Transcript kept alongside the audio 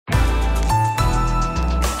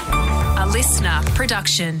listener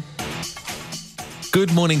production.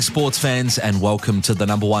 Good morning, sports fans, and welcome to the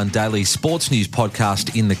number one daily sports news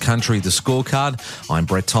podcast in the country, The Scorecard. I'm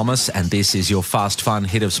Brett Thomas, and this is your fast, fun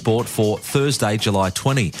hit of sport for Thursday, July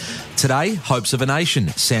 20. Today, hopes of a nation.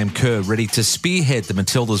 Sam Kerr ready to spearhead the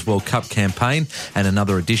Matildas World Cup campaign, and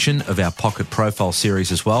another edition of our Pocket Profile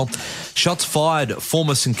series as well. Shots fired.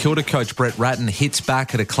 Former St Kilda coach Brett Ratten hits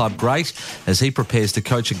back at a club great as he prepares to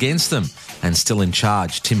coach against them. And still in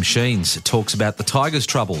charge, Tim Sheens talks about the Tigers'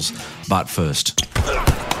 troubles. But first,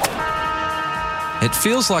 it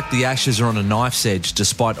feels like the Ashes are on a knife's edge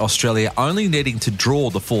despite Australia only needing to draw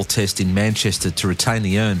the fourth test in Manchester to retain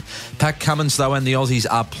the urn. Pat Cummins, though, and the Aussies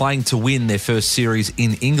are playing to win their first series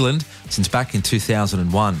in England since back in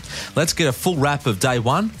 2001. Let's get a full wrap of day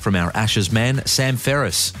one from our Ashes man, Sam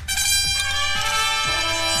Ferris.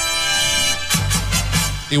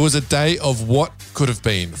 It was a day of what could have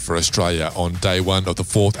been for Australia on day one of the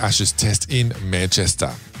fourth Ashes test in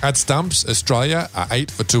Manchester. At stumps, Australia are 8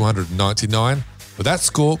 for 299, but that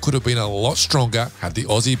score could have been a lot stronger had the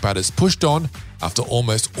Aussie batters pushed on after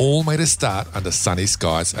almost all made a start under sunny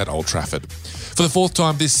skies at Old Trafford. For the fourth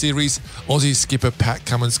time this series, Aussie skipper Pat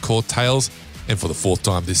Cummins called tails, and for the fourth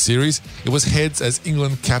time this series, it was heads as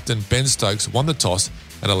England captain Ben Stokes won the toss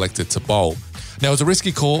and elected to bowl. Now, it was a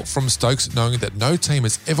risky call from Stokes, knowing that no team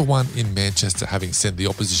has ever won in Manchester, having sent the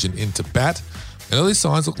opposition into bat, and early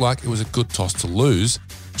signs looked like it was a good toss to lose.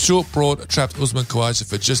 Short Broad trapped Usman Khawaja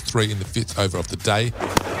for just 3 in the fifth over of the day.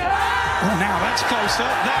 Oh, now that's closer.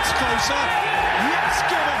 Yes,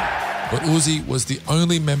 given. But Uzi was the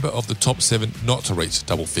only member of the top 7 not to reach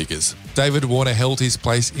double figures. David Warner held his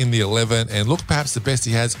place in the 11 and looked perhaps the best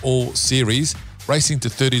he has all series, racing to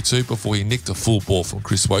 32 before he nicked a full ball from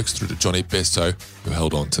Chris Woakes through to Johnny Besto, who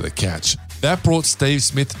held on to the catch. That brought Steve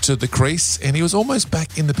Smith to the crease, and he was almost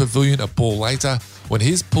back in the pavilion a ball later when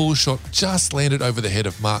his pull shot just landed over the head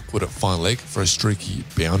of Mark Wood at fine leg for a streaky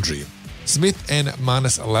boundary. Smith and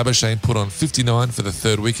Marnus Labuschagne put on 59 for the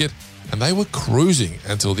third wicket, and they were cruising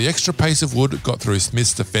until the extra pace of Wood got through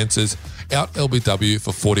Smith's defences, out LBW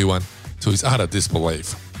for 41 to his utter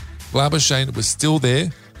disbelief. Labuschagne was still there,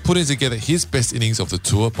 putting together his best innings of the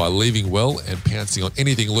tour by leaving well and pouncing on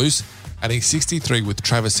anything loose, adding 63 with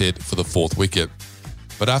Travis Head for the fourth wicket.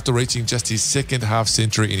 But after reaching just his second half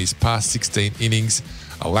century in his past 16 innings,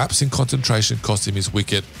 a lapse in concentration cost him his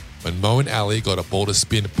wicket when Moeen Ali got a ball to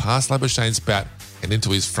spin past Labuschagne's bat and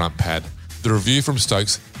into his front pad. The review from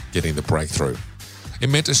Stokes getting the breakthrough. It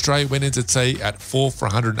meant Australia went into tea at 4 for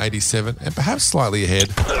 187 and perhaps slightly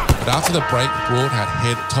ahead. But after the break, Broad had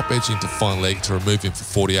Head top edge into fine leg to remove him for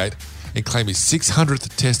 48 and claim his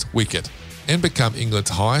 600th test wicket and become England's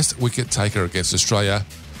highest wicket taker against Australia,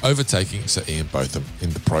 overtaking Sir Ian Botham in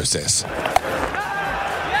the process. Oh,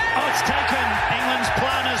 it's taken. England's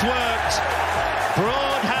plan has worked.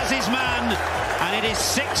 Broad has his man, and it is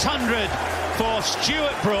 600 for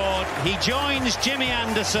Stuart Broad. He joins Jimmy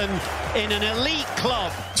Anderson in an elite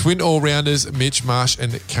club. Twin all-rounders Mitch Marsh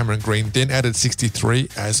and Cameron Green then added 63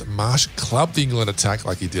 as Marsh clubbed the England attack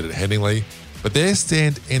like he did at Headingley. But their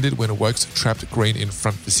stand ended when Woakes trapped Green in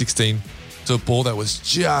front for 16 to a ball that was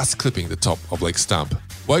just clipping the top of leg stump.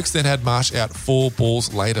 Woakes then had Marsh out 4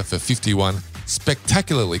 balls later for 51,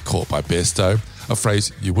 spectacularly caught by Bairstow, a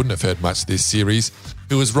phrase you wouldn't have heard much this series,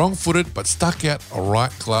 who was wrong-footed but stuck out a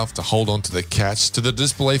right glove to hold on to the catch, to the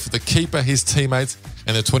disbelief of the keeper, his teammates,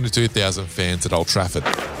 and the 22,000 fans at Old Trafford.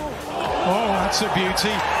 Oh, that's a beauty.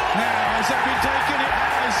 Now, has that been taken? It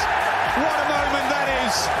has. What a moment that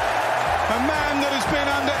is. A man that has been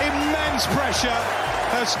under immense pressure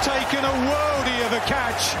has taken a worldie of a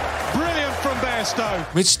catch. Brilliant from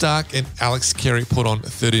Bairstow. Mitch Starc and Alex Carey put on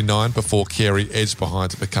 39 before Carey edged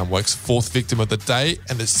behind to become Woakes' 4th victim of the day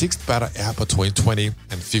and the 6th batter out between 20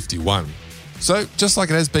 and 51. So, just like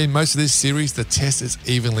it has been most of this series, the test is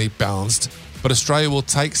evenly balanced, but Australia will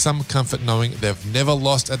take some comfort knowing they've never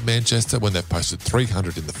lost at Manchester when they've posted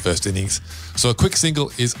 300 in the first innings. So a quick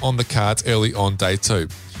single is on the cards early on day 2.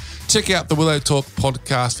 Check out the Willow Talk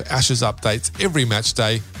podcast for Ashes updates every match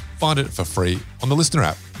day. Find it for free on the Listener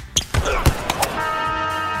app.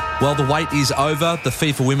 Well, the wait is over. The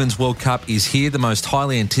FIFA Women's World Cup is here, the most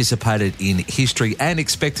highly anticipated in history and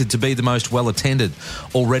expected to be the most well-attended.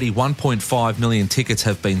 Already 1.5 million tickets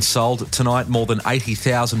have been sold. Tonight, more than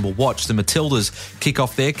 80,000 will watch the Matildas kick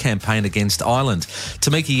off their campaign against Ireland.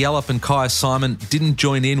 Tamiki Yallop and Kaya Simon didn't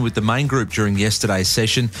join in with the main group during yesterday's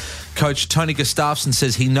session. Coach Tony Gustafsson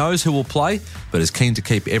says he knows who will play, but is keen to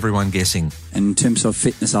keep everyone guessing. And in terms of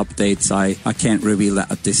fitness updates, I can't reveal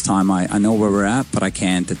that at this time. I know where we're at, but I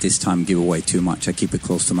can't at this time give away too much. I keep it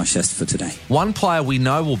close to my chest for today. One player we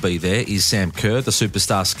know will be there is Sam Kerr, the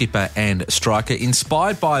superstar skipper and striker,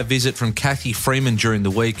 inspired by a visit from Kathy Freeman during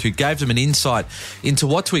the week, who gave them an insight into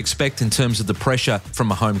what to expect in terms of the pressure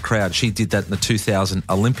from a home crowd. She did that in the 2000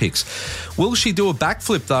 Olympics. Will she do a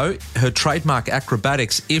backflip, though, her trademark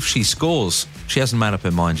acrobatics, if she scores? She hasn't made up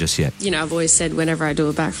her mind just yet. You know, I've always said whenever I do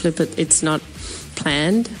a backflip, it's not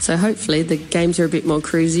planned. So hopefully the games are a bit more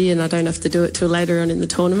cruisy and I don't have to do it till later on in the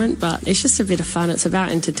tournament. But it's just a bit of fun. It's about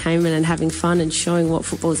entertainment and having fun and showing what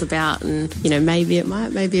football's about. And, you know, maybe it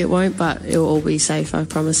might, maybe it won't, but it'll all be safe, I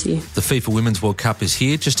promise you. The FIFA Women's World Cup is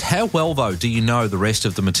here. Just how well, though, do you know the rest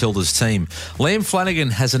of the Matildas team? Liam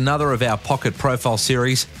Flanagan has another of our Pocket Profile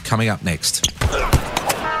series coming up next.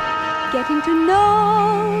 Getting to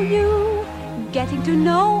know you, getting to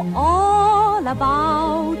know all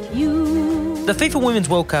about you. The FIFA Women's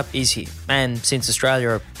World Cup is here, and since Australia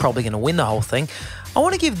are probably going to win the whole thing, I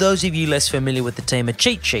want to give those of you less familiar with the team a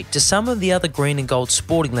cheat sheet to some of the other green and gold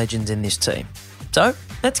sporting legends in this team. So,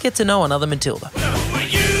 let's get to know another Matilda.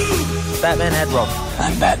 Batman had Robin.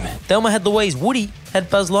 I'm Batman. Thelma had Louise. Woody had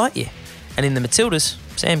Buzz Lightyear. And in the Matildas,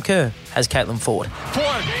 Sam Kerr has Caitlin Ford.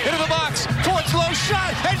 Ford into the box. Ford's low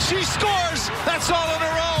shot, and she scores. That's all on her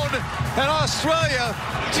own. And Australia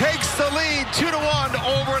takes the lead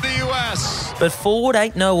 2-1 over the US. But Ford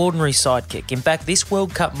ain't no ordinary sidekick. In fact, this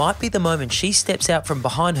World Cup might be the moment she steps out from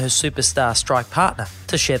behind her superstar strike partner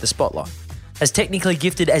to share the spotlight. As technically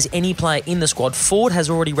gifted as any player in the squad, Ford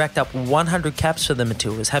has already racked up 100 caps for the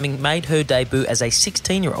Matildas, having made her debut as a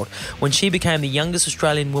 16-year-old when she became the youngest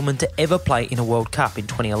Australian woman to ever play in a World Cup in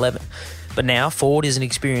 2011. But now, Ford is an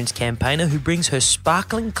experienced campaigner who brings her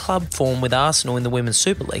sparkling club form with Arsenal in the Women's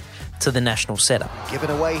Super League to the national setup. Give it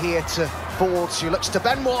away here to Ford. She looks to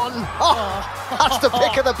Ben one. Oh, that's the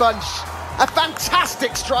pick of the bunch. A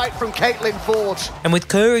fantastic strike from Caitlin Ford. And with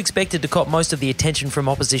Kerr expected to cop most of the attention from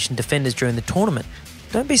opposition defenders during the tournament,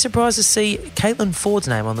 don't be surprised to see Caitlin Ford's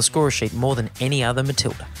name on the scorer sheet more than any other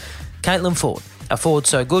Matilda. Caitlin Ford, a Ford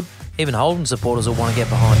so good, even Holden supporters will want to get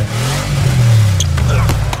behind her.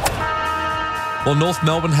 Well, North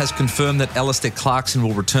Melbourne has confirmed that Alistair Clarkson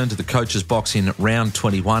will return to the coach's box in round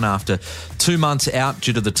 21 after 2 months out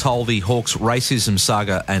due to the toll the Hawks racism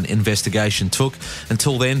saga and investigation took.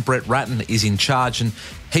 Until then, Brett Ratton is in charge and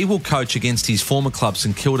he will coach against his former club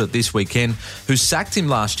St Kilda this weekend, who sacked him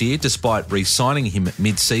last year despite re-signing him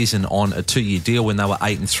mid-season on a 2-year deal when they were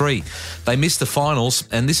 8-3. They missed the finals,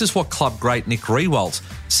 and this is what club great Nick Riewoldt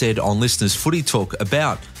said on Listeners Footy Talk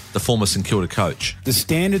about the former St Kilda coach. The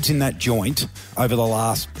standards in that joint over the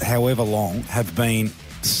last however long have been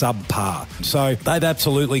subpar. So they've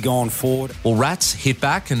absolutely gone forward. Well, Rats hit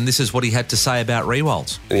back, and this is what he had to say about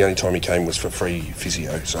Riewoldt. The only time he came was for free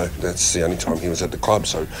physio, so that's the only time he was at the club,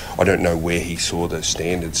 so I don't know where he saw the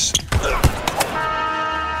standards.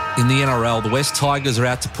 In the NRL, the West Tigers are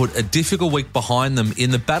out to put a difficult week behind them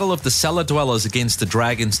in the battle of the cellar dwellers against the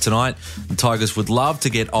Dragons tonight. The Tigers would love to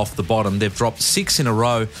get off the bottom. They've dropped 6 in a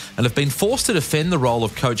row and have been forced to defend the role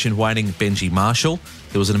of coach in waiting Benji Marshall.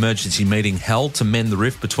 There was an emergency meeting held to mend the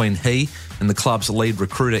rift between he and the club's lead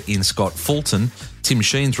recruiter in Scott Fulton. Tim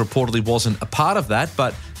Sheens reportedly wasn't a part of that,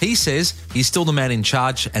 but he says he's still the man in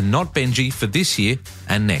charge and not Benji for this year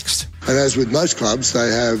and next. And as with most clubs,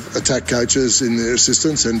 they have attack coaches in their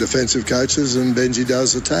assistants and defensive coaches, and Benji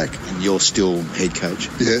does attack. And you're still head coach?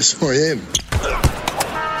 Yes, I am.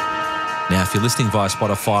 Now, if you're listening via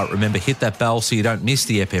Spotify, remember, hit that bell so you don't miss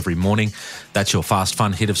the ep every morning. That's your fast,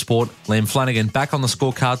 fun hit of sport. Liam Flanagan back on the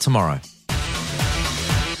scorecard tomorrow.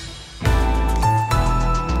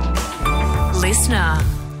 Listener.